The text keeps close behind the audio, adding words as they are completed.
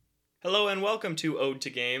Hello and welcome to Ode to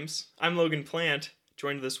Games. I'm Logan Plant,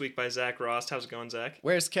 joined this week by Zach Rost. How's it going, Zach?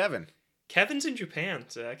 Where's Kevin? Kevin's in Japan,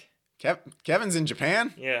 Zach. Kevin's in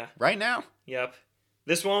Japan? Yeah. Right now? Yep.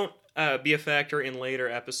 This won't be a factor in later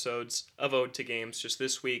episodes of Ode to Games, just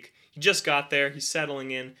this week. He just got there, he's settling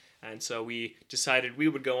in, and so we decided we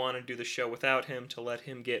would go on and do the show without him to let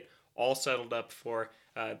him get all settled up for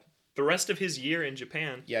the rest of his year in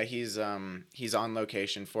Japan. Yeah, he's on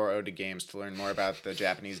location for Ode to Games to learn more about the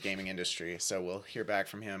Japanese gaming industry. So we'll hear back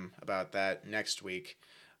from him about that next week.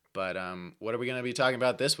 But what are we going to be talking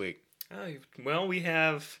about this week? Well, we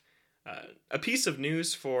have a piece of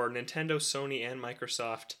news for Nintendo, Sony, and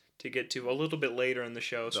Microsoft to get to a little bit later in the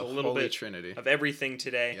show. So a little bit Trinity of everything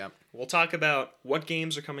today. Yep. We'll talk about what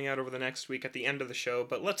games are coming out over the next week at the end of the show.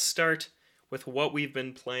 But let's start with what we've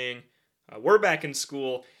been playing. We're back in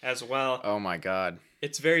school as well. Oh my god.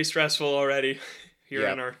 It's very stressful already here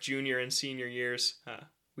Yep. in our junior and senior years.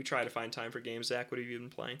 We try to find time for games. Zach, what have you been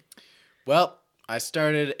playing? Well, I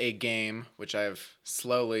started a game which I've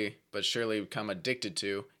slowly but surely become addicted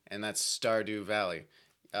to, and that's Stardew Valley.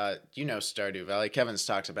 You know Stardew Valley. Kevin's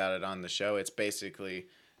talked about it on the show. It's basically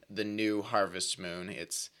the new Harvest Moon.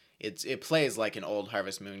 It plays like an old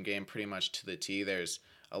Harvest Moon game pretty much to the T. There's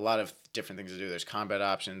a lot of different things to do. There's combat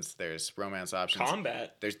options. There's romance options.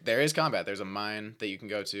 Combat? There is combat. There's a mine that you can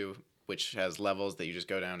go to, which has levels that you just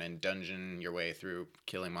go down and dungeon your way through,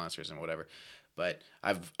 killing monsters and whatever. But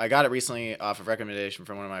I got it recently off of recommendation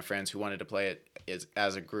from one of my friends who wanted to play it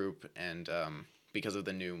as a group, and because of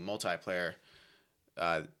the new multiplayer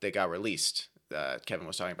that got released, Kevin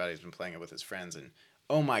was talking about it. He's been playing it with his friends, and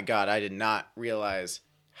oh my god, I did not realize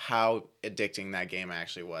how addicting that game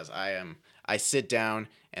actually was. I sit down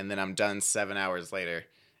and then I'm done 7 hours later,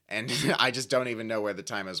 and I just don't even know where the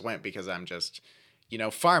time has went because I'm just,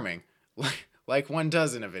 farming like one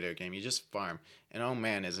does in a video game. You just farm, and oh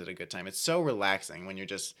man, is it a good time. It's so relaxing when you're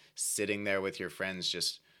just sitting there with your friends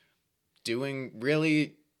just doing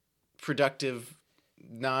really productive,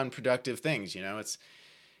 non-productive things.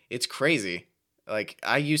 It's crazy. Like,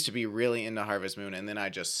 I used to be really into Harvest Moon, and then I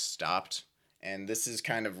just stopped, and this is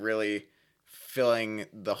kind of really filling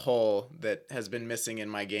the hole that has been missing in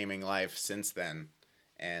my gaming life since then.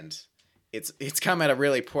 And it's come at a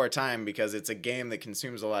really poor time because it's a game that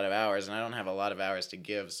consumes a lot of hours, and I don't have a lot of hours to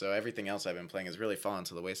give, so everything else I've been playing has really fallen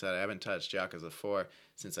to the wayside. I haven't touched Yakuza 4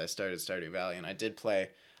 since I started Stardew Valley, and I did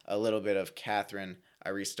play a little bit of Catherine. I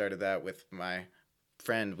restarted that with my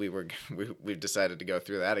friend. We've decided to go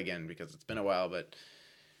through that again because it's been a while, but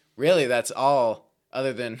really that's all,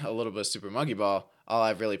 other than a little bit of Super Monkey Ball, all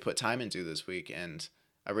I've really put time into this week, and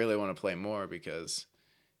I really want to play more because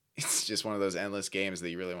it's just one of those endless games that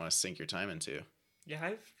you really want to sink your time into.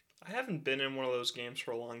 Yeah, I haven't been in one of those games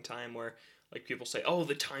for a long time where like people say, "Oh,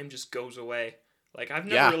 the time just goes away." Like, I've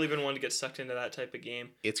never really been one to get sucked into that type of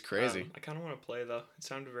game. It's crazy. I kind of want to play though. It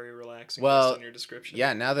sounded very relaxing Well, based on your description.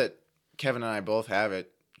 Yeah, now that Kevin and I both have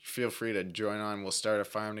it, feel free to join on. We'll start a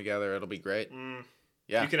farm together. It'll be great.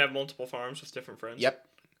 Yeah. You can have multiple farms with different friends. Yep.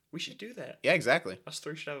 We should do that. Yeah, exactly. Us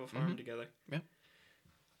three should have a farm together. Yeah.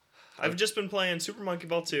 I've just been playing Super Monkey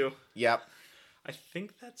Ball 2. Yep. I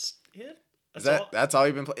think that's it. That's all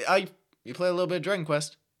you've been playing? Oh, you play a little bit of Dragon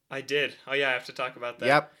Quest. I did. Oh yeah, I have to talk about that.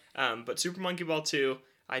 Yep. But Super Monkey Ball 2,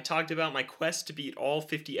 I talked about my quest to beat all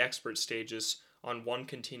 50 expert stages on one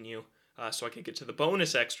continue, so I could get to the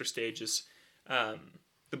bonus extra stages,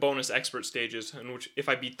 the bonus expert stages, in which if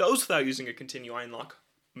I beat those without using a continue, I unlock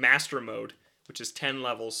Master Mode, which is 10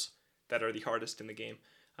 levels that are the hardest in the game.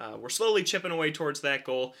 We're slowly chipping away towards that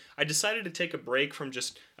goal. I decided to take a break from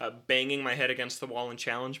just banging my head against the wall in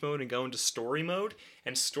challenge mode and go into story mode.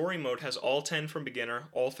 And story mode has all 10 from beginner,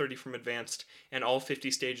 all 30 from advanced, and all 50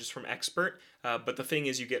 stages from expert. But the thing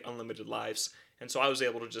is, you get unlimited lives. And so I was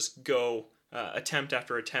able to just go attempt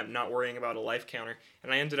after attempt, not worrying about a life counter.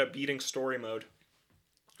 And I ended up beating story mode.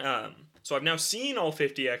 So I've now seen all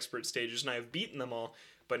 50 expert stages, and I have beaten them all.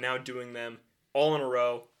 But now doing them all in a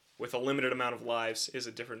row with a limited amount of lives is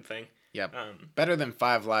a different thing. Yep. Better than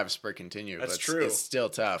 5 lives per continue. That's but true. It's still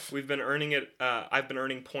tough. We've been earning it. I've been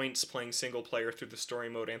earning points playing single player through the story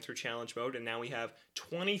mode and through challenge mode, and now we have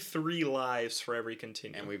 23 lives for every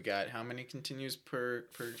continue. And we've got how many continues per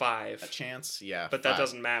 5 a chance? Yeah. But that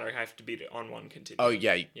doesn't matter. I have to beat it on one continue. Oh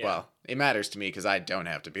yeah. Well, it matters to me because I don't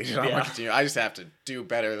have to beat it on one continue. I just have to do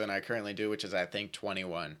better than I currently do, which is I think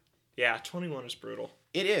 21. Yeah, 21 is brutal.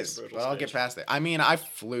 It is. Well, I'll get past it. I mean, I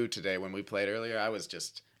flew today when we played earlier. I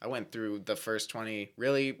went through the first 20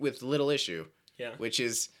 really with little issue. Yeah. Which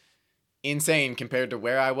is insane compared to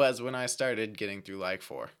where I was when I started getting through like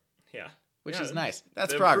 4. Yeah. Which is nice.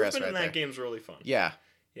 That's the progress right right there. The there. improvement in that game's really fun. Yeah.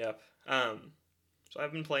 Yep. So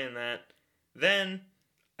I've been playing that. Then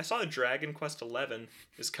I saw that Dragon Quest XI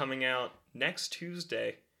is coming out next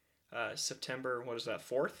Tuesday, September, what is that,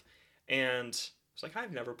 4th? And it's like,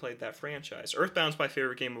 I've never played that franchise. Earthbound's my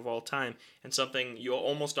favorite game of all time, and something you'll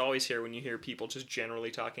almost always hear when you hear people just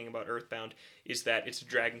generally talking about Earthbound is that it's a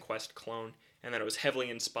Dragon Quest clone, and that it was heavily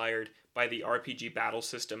inspired by the RPG battle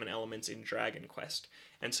system and elements in Dragon Quest.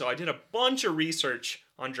 And so I did a bunch of research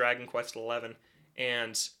on Dragon Quest XI,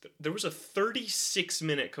 and there was a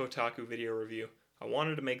 36-minute Kotaku video review. I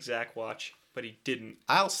wanted to make Zach watch, but he didn't.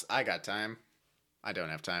 I got time. I don't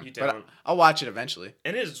have time. You But don't. I'll watch it eventually.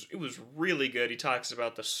 And it was really good. He talks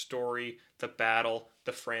about the story, the battle,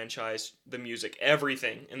 the franchise, the music,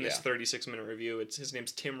 everything in this 36-minute review. His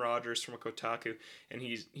name's Tim Rogers from Kotaku, and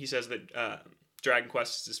he says that Dragon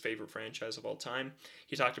Quest is his favorite franchise of all time.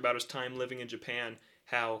 He talked about his time living in Japan,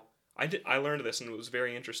 how I learned this, and it was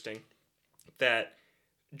very interesting, that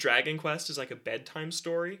Dragon Quest is like a bedtime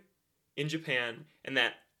story in Japan, and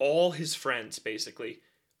that all his friends, basically,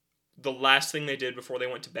 the last thing they did before they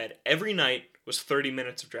went to bed every night was 30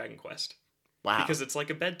 minutes of Dragon Quest. Wow. Because it's like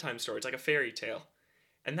a bedtime story. It's like a fairy tale.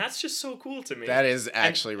 And that's just so cool to me. That is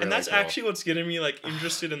actually really cool. And that's cool. actually what's getting me like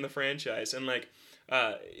interested in the franchise. And like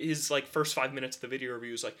his like first 5 minutes of the video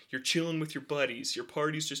review is like, you're chilling with your buddies. Your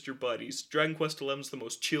party's just your buddies. Dragon Quest XI is the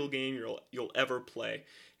most chill game you'll ever play.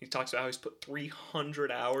 He talks about how he's put 300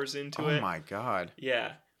 hours into it. Oh my god.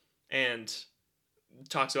 Yeah. And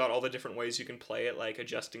talks about all the different ways you can play it, like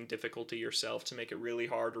adjusting difficulty yourself to make it really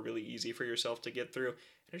hard or really easy for yourself to get through.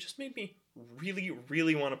 And it just made me really,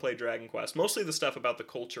 really want to play Dragon Quest. Mostly the stuff about the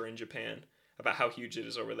culture in Japan, about how huge it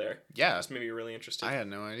is over there. Yeah. Just made me really interested. I had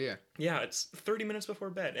no idea. Yeah, it's 30 minutes before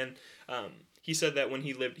bed. And he said that when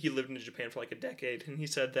he lived in Japan for like a decade, and he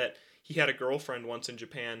said that he had a girlfriend once in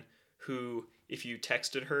Japan who, if you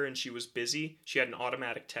texted her and she was busy, she had an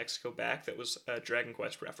automatic text go back that was a Dragon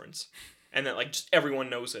Quest reference. And that like just everyone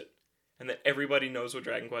knows it. And that everybody knows what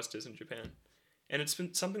Dragon Quest is in Japan. And it's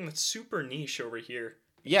been something that's super niche over here.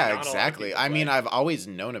 Yeah, exactly. I mean, I've always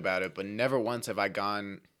known about it, but never once have I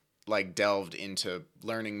gone like delved into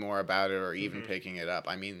learning more about it or even picking it up.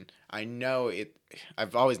 I mean, I know it.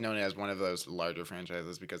 I've always known it as one of those larger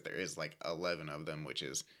franchises because there is like 11 of them, which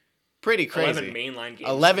is pretty crazy. 11 mainline games.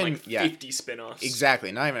 11, and like 50 spin-offs.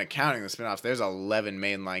 Exactly. Not even accounting the spin-offs. There's 11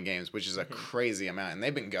 mainline games, which is a crazy amount, and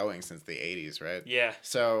they've been going since the 80s, right? Yeah.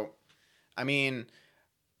 So, I mean,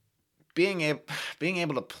 being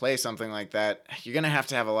able to play something like that, you're gonna have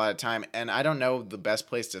to have a lot of time, and I don't know the best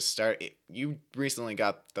place to start. You recently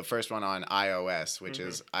got the first one on iOS, which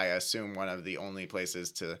is, I assume, one of the only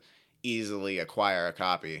places to easily acquire a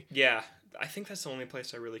copy. Yeah, I think that's the only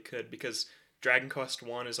place I really could, because Dragon Quest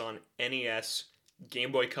 1 is on NES,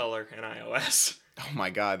 Game Boy Color, and iOS. Oh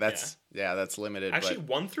my god, that's limited. Actually,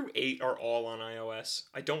 1 through 8 are all on iOS.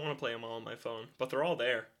 I don't want to play them all on my phone, but they're all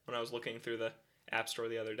there when I was looking through the App Store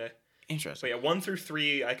the other day. Interesting. But yeah, 1 through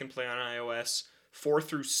 3 I can play on iOS. 4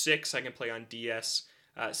 through 6 I can play on DS.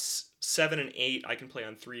 7 and 8 I can play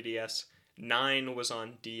on 3DS. 9 was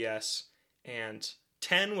on DS. And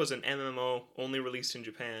 10 was an MMO only released in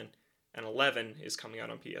Japan. And 11 is coming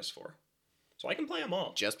out on PS4. So I can play them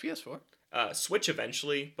all. Just PS4? Switch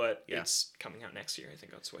eventually, but it's coming out next year, I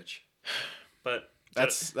think, on Switch. But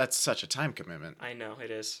that's such a time commitment. I know,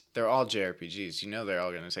 it is. They're all JRPGs. You know they're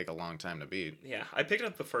all going to take a long time to beat. Yeah, I picked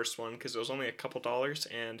up the first one because it was only a couple dollars,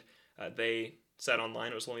 and they said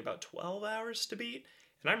online it was only about 12 hours to beat,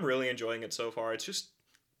 and I'm really enjoying it so far. It's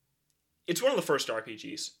one of the first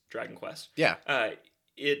RPGs, Dragon Quest. Yeah. There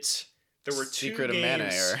were Secret two of Mana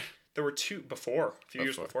games. era. There were two a few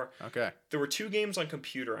years before. Okay. There were 2 games on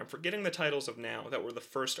computer. I'm forgetting the titles of now that were the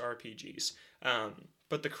first RPGs.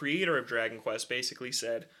 But the creator of Dragon Quest basically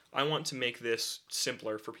said, I want to make this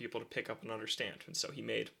simpler for people to pick up and understand. And so he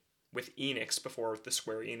made, with Enix before the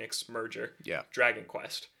Square Enix merger, Dragon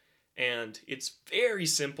Quest. And it's very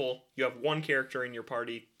simple. You have 1 character in your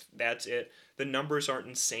party. That's it. The numbers aren't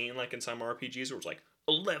insane like in some RPGs where it's like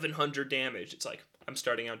 1,100 damage. It's like, I'm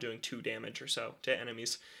starting out doing 2 damage or so to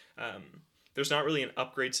enemies. There's not really an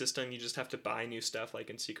upgrade system. You just have to buy new stuff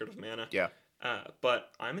like in Secret of Mana. Yeah.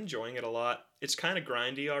 But I'm enjoying it a lot. It's kind of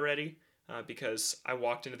grindy already because I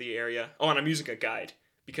walked into the area. Oh, and I'm using a guide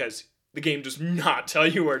because the game does not tell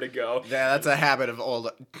you where to go. Yeah, that's a habit of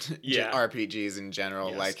old RPGs in general.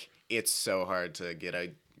 Yes. Like, it's so hard to get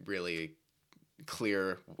a really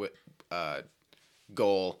clear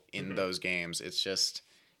goal in those games. It's just,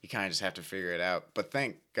 you kind of just have to figure it out. But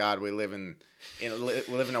thank God we live in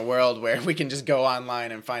a world where we can just go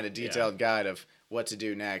online and find a detailed guide of what to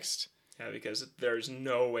do next. Yeah, because there's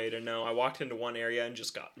no way to know. I walked into one area and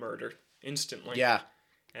just got murdered instantly. Yeah.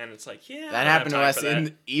 And it's like, yeah, That I don't have happened to time us for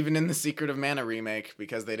that. even in the Secret of Mana remake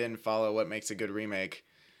because they didn't follow what makes a good remake.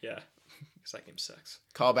 Yeah, because that game sucks.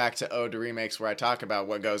 Call back to Ode to Remakes where I talk about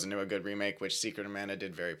what goes into a good remake, which Secret of Mana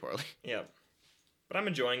did very poorly. Yeah, but I'm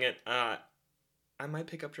enjoying it. I might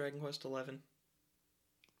pick up Dragon Quest 11.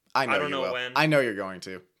 I know I don't you know will. when. I know you're going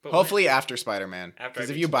to. But Hopefully after Spider-Man. After I Because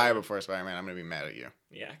if beat you buy it Spider-Man. before Spider-Man, I'm going to be mad at you.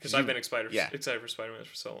 Yeah, because You- I've been excited yeah. for Spider-Man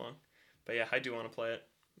for so long. But yeah, I do want to play it.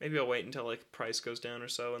 Maybe I'll wait until like price goes down or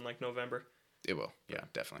so in like November. It will. Yeah,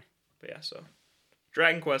 definitely. But yeah, so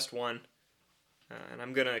Dragon Quest 1. And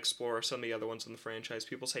I'm going to explore some of the other ones in the franchise.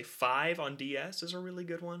 People say 5 on DS is a really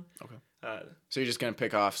good one. Okay. So you're just going to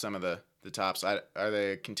pick off some of the tops. Are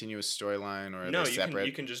they a continuous storyline or are No, they separate?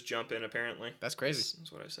 you can just jump in apparently. That's crazy.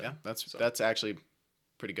 That's what I said. Yeah, So, that's actually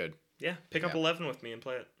pretty good. yeah, pick up Yeah. 11 with me and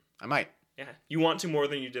play it. I might. Yeah, you want to more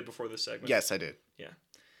than you did before this segment. Yes, I did.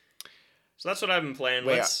 So that's what I've been playing.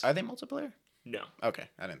 Wait, are they multiplayer? No. Okay,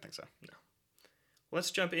 I didn't think so. Let's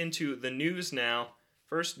jump into the news now.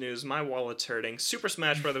 First news, my wallet's hurting. Super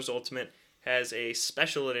Smash Bros. Ultimate has a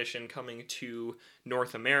special edition coming to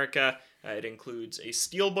North America. It includes a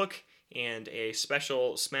steelbook and a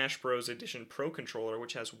special Smash Bros. Edition Pro Controller,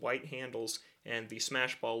 which has white handles and the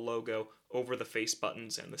Smash Ball logo over the face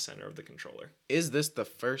buttons and the center of the controller. Is this the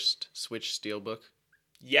first Switch Steelbook?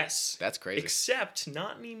 Yes. That's crazy. Except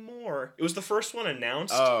not anymore. It was the first one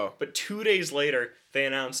announced, Oh. but 2 days later, they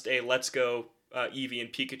announced a Let's Go Eevee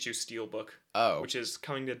and Pikachu Steelbook, Oh. which is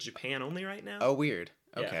coming to Japan only right now. Oh, weird.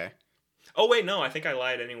 Yeah. Okay. Oh, wait, no, I think I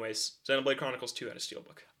lied anyways. Xenoblade Chronicles 2 had a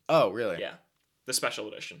Steelbook. Oh, really? Yeah. The special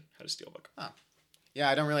edition had a Steelbook. Yeah,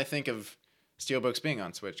 I don't really think of Steelbooks being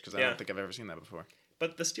on Switch because I Yeah. don't think I've ever seen that before.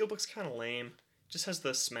 But the Steelbook's kind of lame. Just has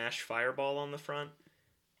the Smash Fireball on the front.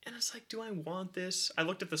 And it's like, do I want this? I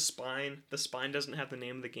looked at the spine. The spine doesn't have the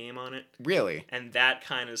name of the game on it. Really? And that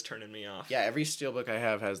kind of is turning me off. Yeah, every Steelbook I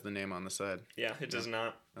have has the name on the side. Yeah, it does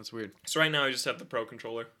not. That's weird. So right now I just have the Pro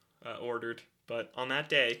Controller ordered. But on that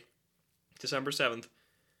day, December 7th,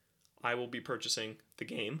 I will be purchasing the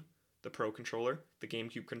game, the Pro Controller, the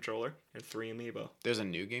GameCube controller, and 3 Amiibo. There's a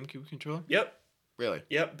new GameCube controller? Yep. Really?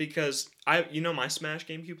 Yep, because my Smash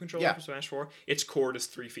GameCube controller Yeah. for Smash 4, its cord is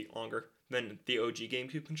 3 feet longer than the OG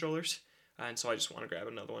GameCube controllers. And so I just want to grab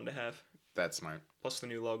another one to have. That's smart. Plus the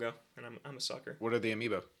new logo. And I'm a sucker. What are the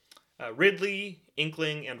Amiibo? Ridley,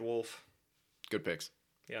 Inkling, and Wolf. Good picks.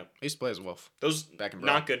 Yep. I used to play as Wolf. Those Back in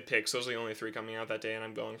Brawl. not good picks. Those are the only 3 coming out that day, and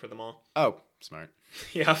I'm going for them all. Oh, smart.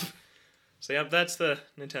 Yep. So yeah, that's the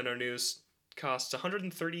Nintendo news. Costs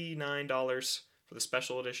 $139 for the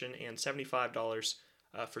special edition and $75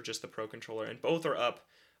 for just the Pro Controller. And both are up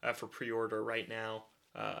for pre-order right now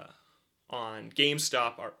on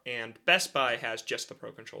GameStop. And Best Buy has just the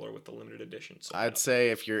Pro Controller with the limited edition. So I'd say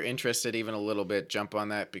if you're interested even a little bit, jump on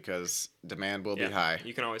that because demand will be high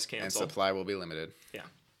you can always and cancel. supply will be limited.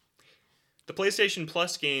 The PlayStation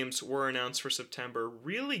Plus games were announced for September.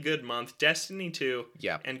 Really good month. Destiny 2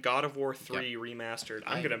 Yeah. and God of War 3 remastered.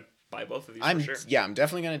 I'm going to buy both of these I'm for sure. Yeah, I'm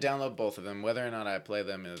definitely gonna download both of them. Whether or not I play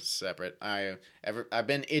them is separate. I've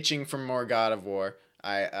been itching for more God of War.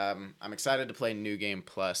 I'm excited to play New Game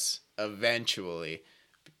Plus eventually,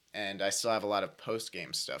 and I still have a lot of post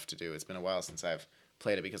game stuff to do. It's been a while since I've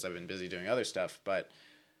played it because I've been busy doing other stuff. But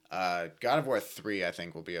God of War 3 I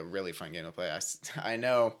think will be a really fun game to play. I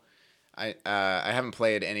know. I haven't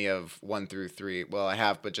played any of 1 through 3. Well, I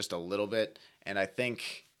have, but just a little bit. And I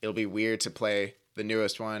think it'll be weird to play the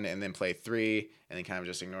newest one and then play 3 and then kind of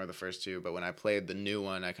just ignore the first 2. But when I played the new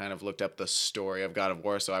one, I kind of looked up the story of God of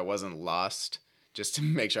War so I wasn't lost, just to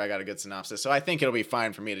make sure I got a good synopsis. So I think it'll be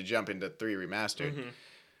fine for me to jump into 3 Remastered,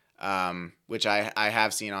 which I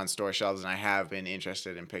have seen on store shelves and I have been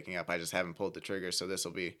interested in picking up. I just haven't pulled the trigger. So this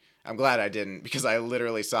will be... I'm glad I didn't because I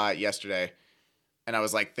literally saw it yesterday. And I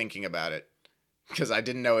was like thinking about it because I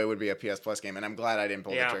didn't know it would be a PS Plus game, and I'm glad I didn't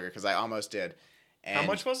pull the trigger because I almost did. And How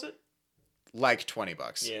much was it? Like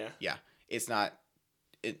 $20. Yeah. Yeah. It's not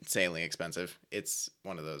insanely expensive. It's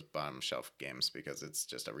one of those bottom shelf games because it's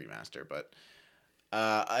just a remaster. But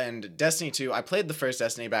and Destiny 2, I played the first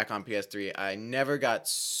Destiny back on PS3. I never got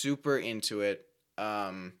super into it.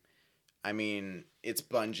 I mean, it's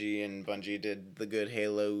Bungie, and Bungie did the good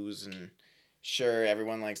Halos and. Sure,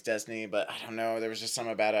 everyone likes Destiny, but I don't know. There was just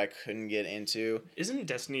something about it I couldn't get into. Isn't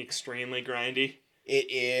Destiny extremely grindy?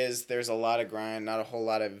 It is. There's a lot of grind, not a whole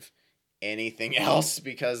lot of anything else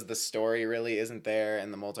because the story really isn't there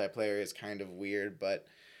and the multiplayer is kind of weird. But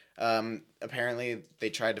apparently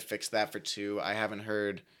they tried to fix that for 2. I haven't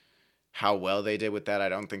heard how well they did with that. I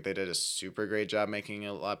don't think they did a super great job making it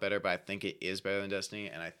a lot better, but I think it is better than Destiny.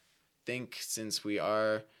 And I think since we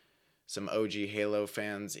are some OG Halo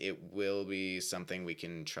fans, it will be something we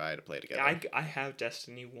can try to play together. I have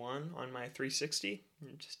Destiny 1 on my 360.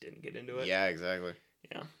 Just didn't get into it. Yeah, exactly.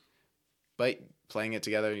 Yeah. But playing it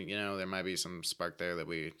together, there might be some spark there that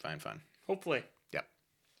we find fun. Hopefully. Yep.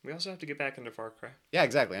 We also have to get back into Far Cry. Yeah,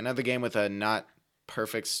 exactly. Another game with a not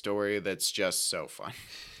perfect story that's just so fun.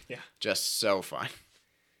 Yeah. Just so fun.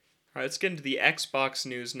 All right, let's get into the Xbox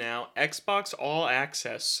news now. Xbox All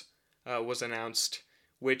Access was announced,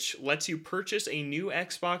 which lets you purchase a new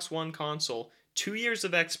Xbox One console, 2 years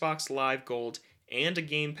of Xbox Live Gold, and a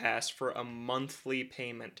Game Pass for a monthly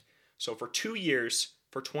payment. So for 2 years,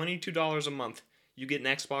 for $22 a month, you get an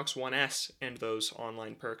Xbox One S and those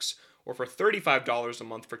online perks. Or for $35 a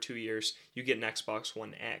month for 2 years, you get an Xbox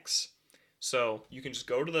One X. So you can just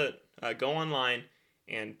go to go online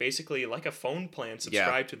and basically, like a phone plan,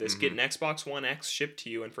 subscribe to this, get an Xbox One X shipped to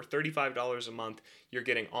you, and for $35 a month, you're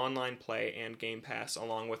getting online play and Game Pass,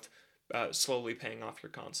 along with slowly paying off your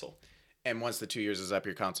console. And once the 2 years is up,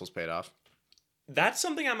 your console's paid off? That's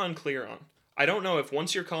something I'm unclear on. I don't know if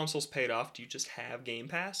once your console's paid off, do you just have Game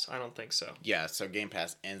Pass? I don't think so. Yeah, so Game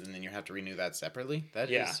Pass ends and then you have to renew that separately?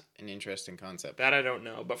 That is an interesting concept. That I don't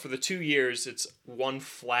know. But for the 2 years, it's one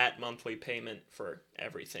flat monthly payment for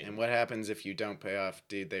everything. And what happens if you don't pay off?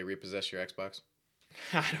 Did they repossess your Xbox?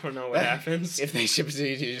 I don't know what happens. If they ship it to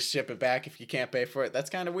you, you just ship it back if you can't pay for it. That's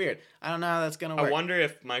kind of weird. I don't know how that's going to work. I wonder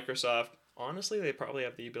if Microsoft, honestly, they probably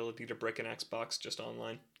have the ability to brick an Xbox just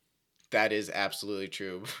online. That is absolutely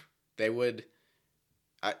true. They would...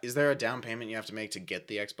 is there a down payment you have to make to get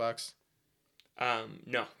the Xbox?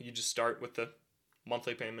 No, you just start with the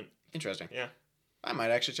monthly payment. Interesting. Yeah. I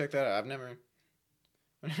might actually check that out. I've never...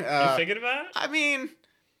 you thinking about it? I mean...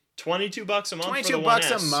 $22 a month for the $22 One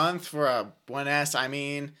S. a month for a One S. I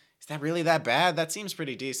mean, is that really that bad? That seems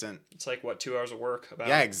pretty decent. It's like, 2 hours of work?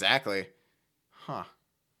 Yeah, exactly. Huh.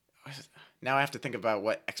 Now I have to think about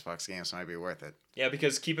what Xbox games might be worth it. Yeah,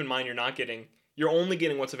 because keep in mind, you're only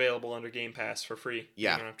getting what's available under Game Pass for free.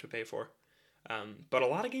 Yeah. You don't have to pay for. But a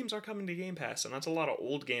lot of games are coming to Game Pass, and that's a lot of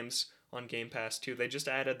old games on Game Pass, too. They just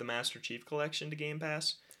added the Master Chief Collection to Game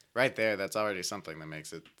Pass. Right there, that's already something that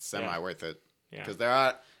makes it worth it. Yeah.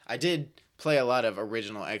 Because I did play a lot of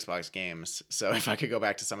original Xbox games, so if I could go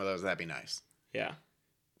back to some of those, that'd be nice. Yeah.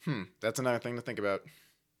 That's another thing to think about.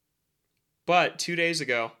 But 2 days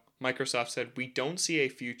ago, Microsoft said, we don't see a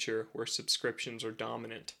future where subscriptions are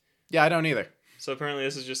dominant. Yeah, I don't either. So apparently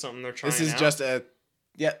this is just something they're trying out. This is just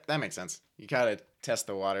yeah, that makes sense. You gotta test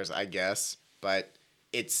the waters, I guess. But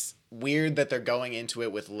it's weird that they're going into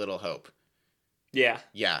it with little hope. Yeah.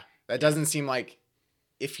 Yeah. That doesn't seem like,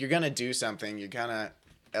 if you're gonna do something, you're gonna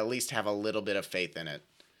at least have a little bit of faith in it.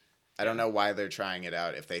 I don't know why they're trying it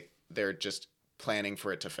out if they're just planning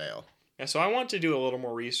for it to fail. Yeah, so I want to do a little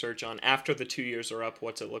more research on after the 2 years are up,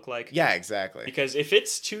 what's it look like? Yeah, exactly. Because if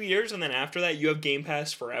it's 2 years and then after that you have Game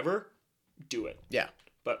Pass forever, do it. Yeah.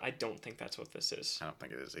 But I don't think that's what this is. I don't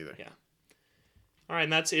think it is either. Yeah. All right,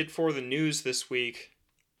 and that's it for the news this week.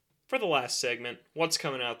 For the last segment, what's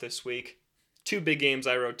coming out this week? 2 big games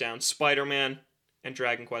I wrote down, Spider-Man and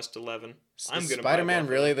Dragon Quest XI. I'm gonna buy Spider-Man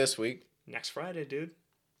both really of them. this week? Next Friday, dude.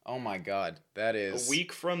 Oh my god, that is A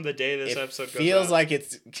week from the day this episode goes out. Feels like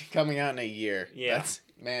it's coming out in a year. Yeah.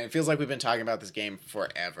 Man, it feels like we've been talking about this game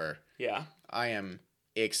forever. Yeah. I am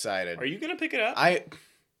excited. Are you gonna pick it up?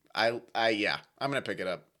 Yeah, I'm gonna pick it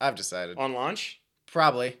up. I've decided. On launch?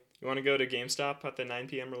 Probably. You want to go to GameStop at the 9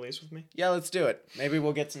 p.m. release with me? Yeah, let's do it. Maybe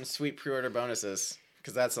we'll get some sweet pre-order bonuses,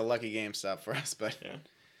 because that's a lucky GameStop for us. But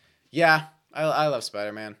yeah, I love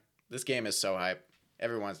Spider-Man. This game is so hype.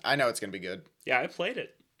 I know it's gonna be good. Yeah, I played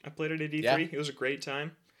it. I played it at E3. Yeah. It was a great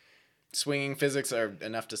time. Swinging physics are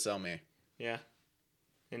enough to sell me. Yeah.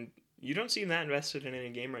 And you don't seem that invested in any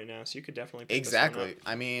game right now, so you could definitely pick Exactly. this one up.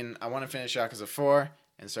 I mean, I want to finish Yakuza 4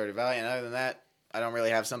 and Stardew Valley, and other than that, I don't really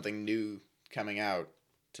have something new coming out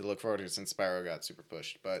to look forward to since Spyro got super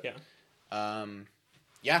pushed. But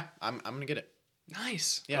yeah, I'm gonna get it.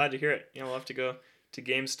 Nice. Yeah. Glad to hear it. We'll have to go to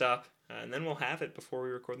GameStop, and then we'll have it before we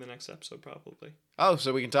record the next episode, probably. Oh,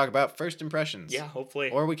 so we can talk about first impressions. Yeah,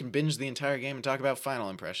 hopefully. Or we can binge the entire game and talk about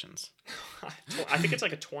final impressions. I think it's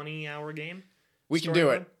like a 20-hour game. We can do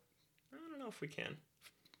it. I don't know if we can.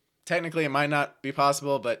 Technically, it might not be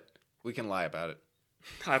possible, but we can lie about it.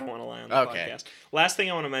 I don't want to lie on the podcast. Last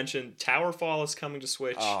thing I want to mention, Towerfall is coming to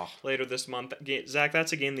Switch later this month. Zach,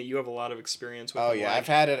 that's a game that you have a lot of experience with. Oh, yeah. I've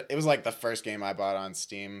had it. It was like the first game I bought on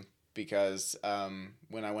Steam because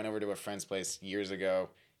when I went over to a friend's place years ago,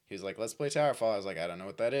 he was like, let's play Towerfall. I was like, I don't know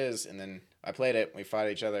what that is. And then I played it. We fought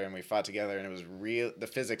each other and we fought together. And it was real. The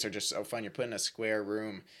physics are just so fun. You're put in a square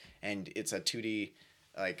room and it's a 2D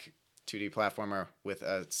 2D platformer with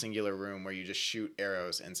a singular room where you just shoot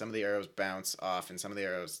arrows, and some of the arrows bounce off, and some of the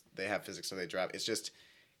arrows, they have physics so they drop.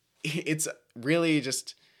 It's really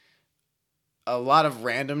just a lot of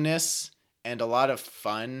randomness and a lot of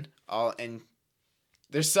fun. And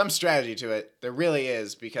there's some strategy to it. There really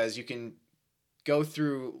is, because you can go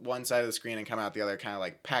through one side of the screen and come out the other, kind of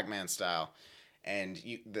like Pac-Man style. And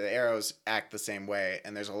the arrows act the same way,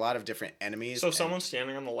 and there's a lot of different enemies. So if someone's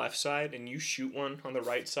standing on the left side and you shoot one on the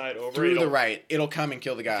right side over through the right, it'll come and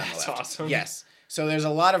kill the guy on the left. That's awesome. Yes. So there's a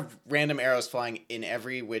lot of random arrows flying in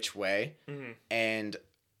every which way, and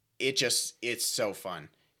it's so fun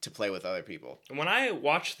to play with other people. And when I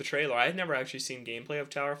watched the trailer, I had never actually seen gameplay of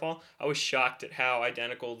Towerfall. I was shocked at how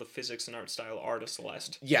identical the physics and art style are to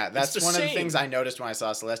Celeste. Yeah, that's one of the things I noticed when I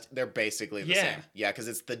saw Celeste. They're basically the same. Yeah, because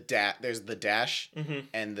it's there's the dash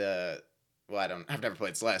and I've never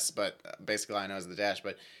played Celeste, but basically all I know is the dash.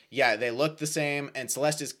 But yeah, they look the same, and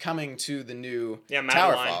Celeste is coming to the new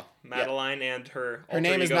Towerfall. Madeline and her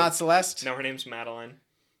name is not Celeste? No, her name's Madeline.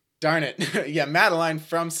 Darn it. Yeah, Madeline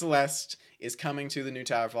from Celeste is coming to the new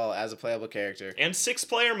Towerfall as a playable character. And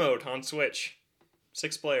 6-player mode on Switch.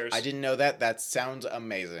 6 players. I didn't know that. That sounds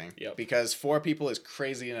amazing. Yep. Because 4 people is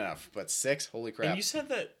crazy enough, but 6, holy crap. And you said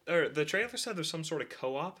that, or the trailer said there's some sort of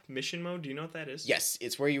co-op mission mode. Do you know what that is? Yes,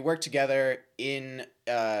 it's where you work together in,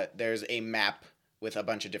 there's a map with a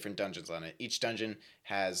bunch of different dungeons on it. Each dungeon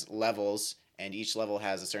has levels, and each level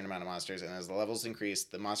has a certain amount of monsters, and as the levels increase,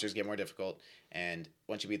 the monsters get more difficult, and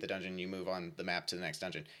once you beat the dungeon, you move on the map to the next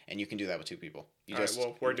dungeon, and you can do that with 2 people. You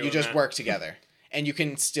just work together, and you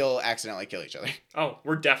can still accidentally kill each other. Oh,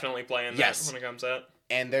 we're definitely playing that when it comes out.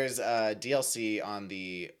 And there's a DLC on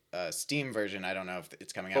the Steam version. I don't know if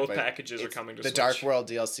it's coming out. Both packages are coming to the Switch. Dark World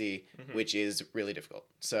DLC, which is really difficult.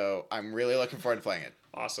 So I'm really looking forward to playing it.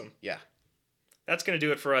 Awesome. Yeah. That's going to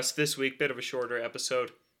do it for us this week. Bit of a shorter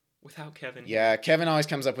episode without Kevin. Yeah, Kevin always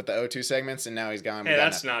comes up with the O2 segments, and now he's gone. Hey,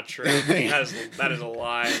 that's not true. That is a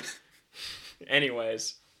lie.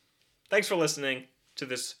 Anyways, thanks for listening to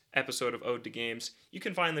this episode of Ode to Games. You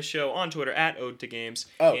can find the show on Twitter at Ode to Games.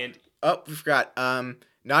 We forgot.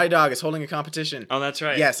 Naughty Dog is holding a competition. Oh, that's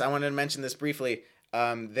right. Yes, I wanted to mention this briefly.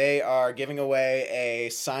 They are giving away a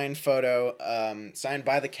signed photo signed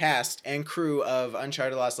by the cast and crew of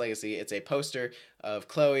Uncharted Lost Legacy. It's a poster of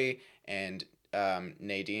Chloe and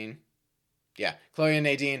Nadine. Yeah, Chloe and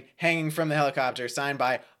Nadine hanging from the helicopter, signed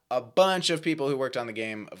by a bunch of people who worked on the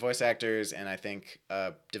game, voice actors and I think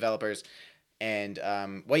developers. And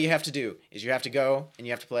what you have to do is you have to go and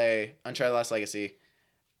you have to play Uncharted Lost Legacy.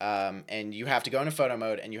 And you have to go into photo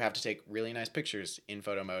mode, and you have to take really nice pictures in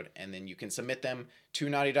photo mode, and then you can submit them to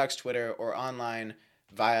Naughty Dog's Twitter or online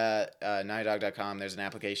via naughtydog.com. There's an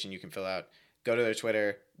application you can fill out. Go to their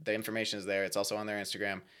Twitter. The information is there. It's also on their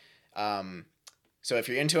Instagram. So if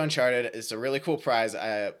you're into Uncharted, it's a really cool prize.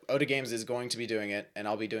 Oda Games is going to be doing it, and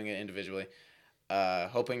I'll be doing it individually,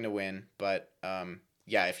 hoping to win. But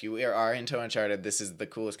yeah, if you are into Uncharted, this is the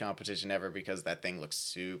coolest competition ever because that thing looks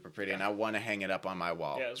super pretty, and I want to hang it up on my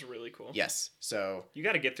wall. Yeah, it's really cool. Yes, so... You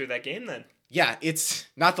got to get through that game then. Yeah, it's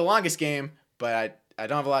not the longest game, but I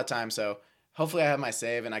don't have a lot of time, so hopefully I have my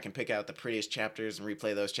save, and I can pick out the prettiest chapters and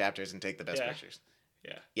replay those chapters and take the best pictures.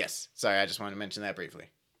 Yeah. Yes, sorry, I just wanted to mention that briefly.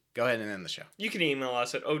 Go ahead and end the show. You can email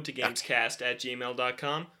us at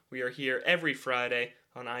odetogamescast@gmail.com. We are here every Friday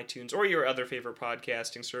on iTunes or your other favorite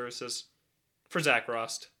podcasting services. For Zach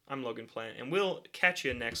Rost, I'm Logan Plant, and we'll catch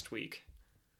you next week.